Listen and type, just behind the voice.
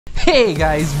Hey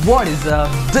guys, what is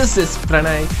up? This is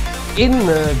Pranay.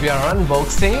 We are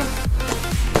unboxing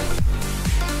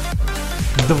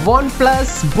the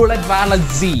OnePlus Bullets Wireless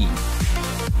Z.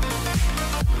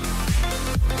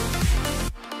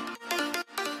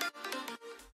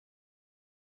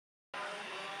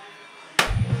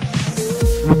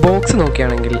 Box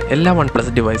നോക്കുകയാണെങ്കിൽ എല്ലാ OnePlus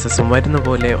ഡിവൈസസും വരുന്ന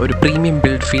പോലെ ഒരു premium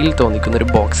build feel തോന്നിക്കുന്ന ഒരു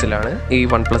ബോക്സിലാണ് ഈ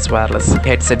OnePlus വയർലെസ്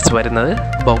ഹെഡ്സെറ്റ്സ് വരുന്നത്.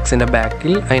 ബോക്സിൻ്റെ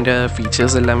ബാക്കിൽ അതിൻ്റെ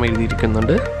ഫീച്ചേഴ്സ് എല്ലാം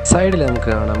എഴുതിയിരിക്കുന്നുണ്ട്. സൈഡിൽ നമുക്ക്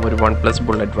കാണാം ഒരു OnePlus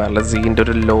Bullets Wireless Zൻ്റെ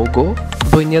ഒരു ലോഗോ.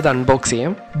 അപ്പോൾ ഇനി അത് അൺബോക്സ്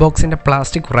ചെയ്യാം. ബോക്സിൻ്റെ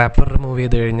പ്ലാസ്റ്റിക് റാപ്പർ റിമൂവ്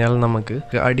ചെയ്ത് കഴിഞ്ഞാൽ നമുക്ക്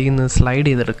അടിയിൽ നിന്ന് സ്ലൈഡ്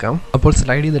ചെയ്തെടുക്കാം. അപ്പോൾ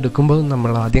സ്ലൈഡ് ചെയ്തെടുക്കുമ്പോൾ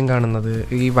നമ്മൾ ആദ്യം കാണുന്നത്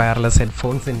ഈ വയർലെസ്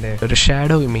ഹെഡ്ഫോൺസിൻ്റെ ഒരു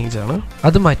ഷാഡോ ഇമേജ് ആണ്.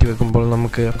 അത് മാറ്റി വെക്കുമ്പോൾ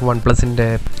നമുക്ക് OnePlusൻ്റെ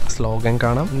സ്ലോഗൻ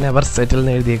കാണാം, നെവർ സെറ്റിൽ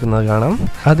എഴുതിയേക്കുന്നത് കാണാം.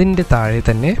 അതിൻ്റെ താഴെ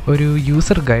തന്നെ ഒരു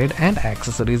യൂസർ ഗൈഡ് ആൻഡ്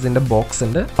ആക്സസറീസിന്റെ ബോക്സ്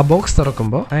ഉണ്ട്. ആ ബോക്സ്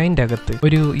തുറക്കുമ്പോൾ അതിൻ്റെ അകത്ത്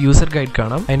ഒരു യൂസർ ഗൈഡ്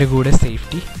കാണാം, അതിൻ്റെ കൂടെ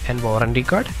സേഫ്റ്റി ആൻഡ് വാറണ്ടി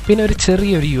കാർഡ്, പിന്നെ ഒരു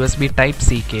ചെറിയൊരു USB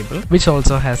Type-C cable which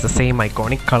also has the same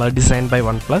iconic colour design by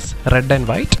OnePlus, red and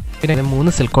white. പിന്നെ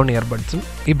 3 സിലിക്കോൺ ഇയർബഡ്സും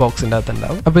ഈ ബോക്സിൻ്റെ അകത്ത്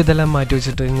ഉണ്ടാവും. അപ്പോൾ ഇതെല്ലാം മാറ്റി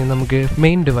വെച്ചിട്ട് ഇനി നമുക്ക്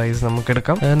മെയിൻ ഡിവൈസ് നമുക്ക്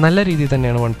എടുക്കാം. നല്ല രീതിയിൽ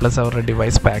തന്നെയാണ് OnePlus അവരുടെ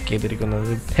ഡിവൈസ് പാക്ക് ചെയ്തിരിക്കുന്നത്.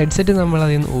 ഹെഡ്സെറ്റ് നമ്മൾ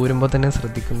അതിൽ നിന്ന് ഊരുമ്പോൾ തന്നെ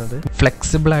ശ്രദ്ധിക്കുന്നത്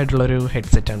ഫ്ലെക്സിബിൾ ആയിട്ടുള്ളൊരു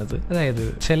ഹെഡ്സെറ്റാണിത്. അതായത്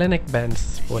ചില നെക്ക് ബാൻഡ്സ്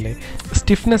പോലെ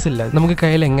സ്റ്റിഫ്നെസ് ഇല്ല, നമുക്ക്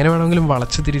കയ്യിൽ എങ്ങനെ വേണമെങ്കിലും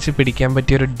വളച്ച് തിരിച്ച് പിടിക്കാൻ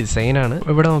പറ്റിയ ഒരു ഡിസൈനാണ്.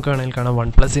 ഇവിടെ നോക്കുകയാണെങ്കിൽ കാണാം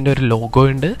OnePlusൻ്റെ ഒരു ലോഗോ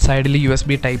ഉണ്ട്. സൈഡിൽ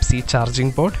USB Type-C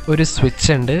ചാർജിങ് പോർട്ട്, ഒരു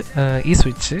സ്വിച്ച് ഉണ്ട്. ഈ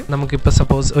സ്വിച്ച് നമുക്കിപ്പോൾ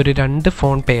സപ്പോസ് ഒരു 2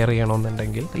 ഫോൺ പെയർ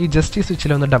ചെയ്യണമെന്നുണ്ടെങ്കിൽ ഈ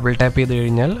സ്വിച്ചിൽ ഒന്ന് ഡബിൾ ടാപ്പ് ചെയ്ത്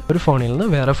കഴിഞ്ഞാൽ ഒരു ഫോണിൽ നിന്ന്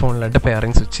വേറെ ഫോണിലായിട്ട്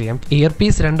പെയറിംഗ് സ്വിച്ച് ചെയ്യാം. ഇയർ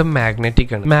പീസ് രണ്ടും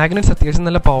മാഗ്നറ്റിക് ആണ്. മാഗ്നറ്റ്സ് അത്യാവശ്യം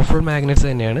നല്ല പവർഫുൾ മാഗ്നറ്റ്സ്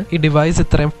തന്നെയാണ്. ഈ ഡിവൈസ്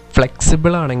ഇത്രയും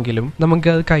ഫ്ലെക്സിബിൾ ആണെങ്കിലും നമുക്ക്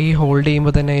അത് കൈ ഹോൾഡ്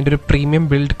ചെയ്യുമ്പോൾ തന്നെ അതിൻ്റെ ഒരു പ്രീമിയം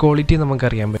ബിൽഡ് ക്വാളിറ്റി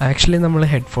നമുക്കറിയാൻ പറ്റും. ആക്ച്വലി നമ്മൾ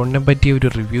ഹെഡ്ഫോണിനെ പറ്റി ഒരു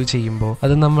റിവ്യൂ ചെയ്യുമ്പോൾ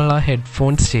അത് നമ്മൾ ആ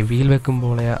ഹെഡ്ഫോൺസ് ചെവിയിൽ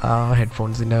വെക്കുമ്പോൾ ആ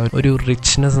ഹെഡ്ഫോൺസിൻ്റെ ഒരു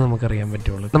റിച്ച്നെസ് നമുക്കറിയാൻ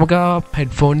പറ്റുള്ളൂ. നമുക്ക് ആ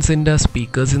ഹെഡ്ഫോൺസിൻ്റെ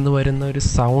സ്പീക്കേഴ്സിൽ നിന്ന് വരുന്ന ഒരു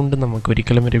സൗണ്ട് നമുക്ക്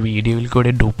ഒരിക്കലും ഒരു വീഡിയോയിൽ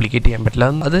കൂടെ ഡ്യൂപ്ലിക്കേറ്റ് ചെയ്യാൻ പറ്റില്ല.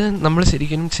 അത് നമ്മൾ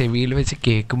ശരിക്കും ചെവിയിൽ വെച്ച്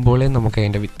കേൾക്കുമ്പോഴേ നമുക്ക്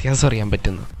അതിൻ്റെ വ്യത്യാസം അറിയാൻ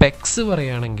പറ്റുന്നു. പെക്സ്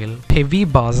പറയുകയാണെങ്കിൽ ഹെവി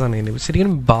ബാസ് ആണ് ഇതിന്.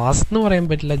 ശരിക്കും ബാസ് എന്ന് പറയാൻ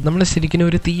പറ്റില്ല. നമ്മൾ ശരിക്കും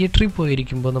ഒരു തിയേറ്ററിൽ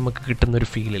പോയിരിക്കുമ്പോൾ നമുക്ക് കിട്ടുന്ന ഒരു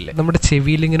ഫീൽ ഇല്ലേ, നമ്മുടെ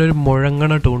ചെവിയിൽ ഇങ്ങനെ ഒരു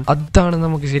മുഴങ്ങണ ടൂൺ, അതാണ്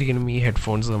നമുക്ക് ശരിക്കും ഈ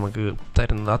ഹെഡ്ഫോൺസ് നമുക്ക്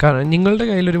തരുന്നത്. കാരണം നിങ്ങളുടെ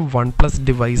കയ്യിലൊരു OnePlus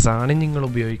ഡിവൈസ് ആണ് നിങ്ങൾ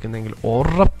ഉപയോഗിക്കുന്നതെങ്കിൽ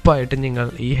ഉറപ്പായിട്ട് നിങ്ങൾ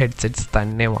ഈ ഹെഡ്സെറ്റ്സ്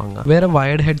തന്നെ വാങ്ങാം. വേറെ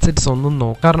വയർഡ് ഹെഡ്സെറ്റ്സ് ഒന്നും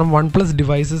നോക്കാം. കാരണം OnePlus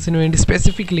ഡിവൈസസിന് വേണ്ടി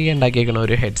സ്പെസിഫിക്കലി ഉണ്ടാക്കിയേക്കുന്ന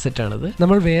ഒരു ഹെഡ്സെറ്റ് ആണിത്.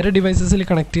 നമ്മൾ വേറെ ഡിവൈസസിൽ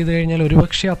കണക്ട് ചെയ്ത് കഴിഞ്ഞാൽ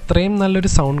ഒരുപക്ഷെ അത്രയും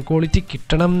നല്ലൊരു സൗണ്ട് ക്വാളിറ്റി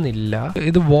കിട്ടണം എന്നില്ല.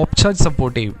 ഇത് വാപ്പ് ചാർജ്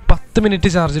സപ്പോർട്ട് ചെയ്യും. 10 മിനിറ്റ്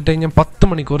ചാർജ് ഇട്ട് കഴിഞ്ഞാൽ 10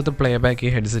 മണിക്കൂറത്തെ പ്ലേ ബാക്ക്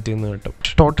ഈ ഹെഡ്സെറ്റിൽ നിന്ന് കിട്ടും.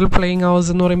 ടോട്ടൽ പ്ലേയിങ്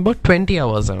അവേഴ്സ് എന്ന് പറയുമ്പോൾ 20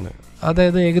 അവേഴ്സ് ആണ്.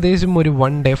 അതായത് ഏകദേശം ഒരു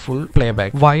 1 day full play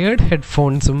back. Wired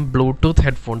ഹെഡ്ഫോൺസും Bluetooth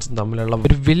ഹെഡ്ഫോൺസും തമ്മിലുള്ള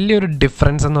ഒരു വലിയൊരു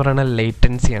ഡിഫറൻസ് എന്ന് പറയുന്നത്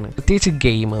ലേറ്റൻസിയാണ്. പ്രത്യേകിച്ച്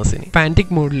ഗെയിമേഴ്സിന്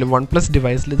പാൻറ്റിക് മോഡിൽ OnePlus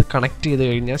ഡിവൈസിൽ ഇത് കണക്ട് ചെയ്ത്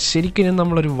കഴിഞ്ഞാൽ ശരിക്കും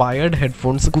നമ്മളൊരു വയേർഡ്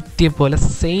ഹെഡ്ഫോൺസ് കുത്തിയ പോലെ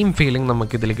സെയിം ഫീലിംഗ്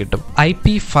നമുക്ക് ഇതിൽ കിട്ടും.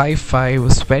 IP55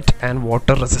 sweat and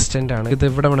water resistant ആണ്. ഇത്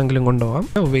എവിടെ വേണമെങ്കിലും കൊണ്ടുപോകാം,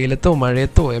 വെയിലത്തോ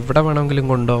മഴയത്തോ എവിടെ വേണമെങ്കിലും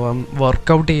കൊണ്ടുപോകാം.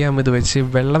 വർക്കൗട്ട് ചെയ്യാം. ഇത് വെച്ച്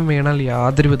വെള്ളം വീണാൽ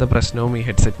യാതൊരുവിധ പ്രശ്നവും ഈ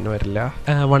ഹെഡ്സെറ്റിന് വരില്ല.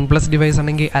 OnePlus ഡിവൈസ്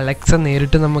ആണെങ്കിൽ അലക്സ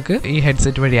നേരിട്ട് നമുക്ക് ഈ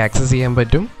ഹെഡ്സെറ്റ് വഴി ആക്സസ് ചെയ്യാൻ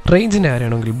പറ്റും. റേഞ്ചിൻ്റെ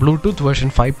കാര്യമാണെങ്കിൽ ബ്ലൂടൂത്ത് വേർഷൻ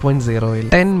 5.0യിൽ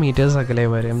 10 മീറ്റേഴ്സ് അകലെ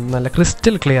വരെ നല്ല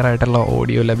ക്രിസ്റ്റൽ ക്ലിയർ ആയിട്ടുള്ള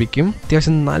ഓഡിയോ ലഭിക്കും.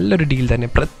 അത്യാവശ്യം നല്ലൊരു ഡീൽ തന്നെ.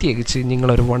 പ്രത്യേകിച്ച്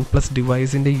നിങ്ങളൊരു OnePlus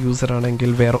ഡിവൈസിൻ്റെ യൂസർ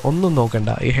ആണെങ്കിൽ വേറെ ഒന്നും നോക്കണ്ട,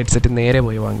 ഈ ഹെഡ്സെറ്റ് നേരെ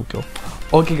പോയി വാങ്ങിക്കോ.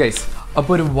 ഓക്കെ ഗൈസ്,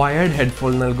 അപ്പോൾ ഒരു വയർഡ്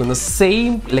ഹെഡ്ഫോൺ നൽകുന്ന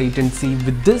same latency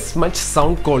with this much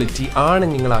sound quality ആണ്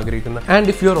നിങ്ങൾ ആഗ്രഹിക്കുന്നത്.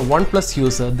 And if you are A OnePlus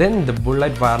user then the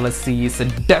Bullets Wireless Z is a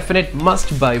definite must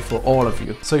buy for all of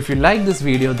you. So if you like this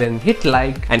video then hit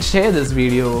like and share this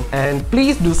video, and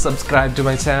please do subscribe to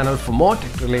my channel for more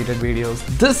tech related videos.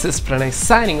 This is Pranay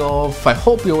signing off. I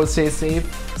hope you all stay safe.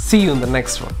 See you in the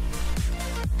next one.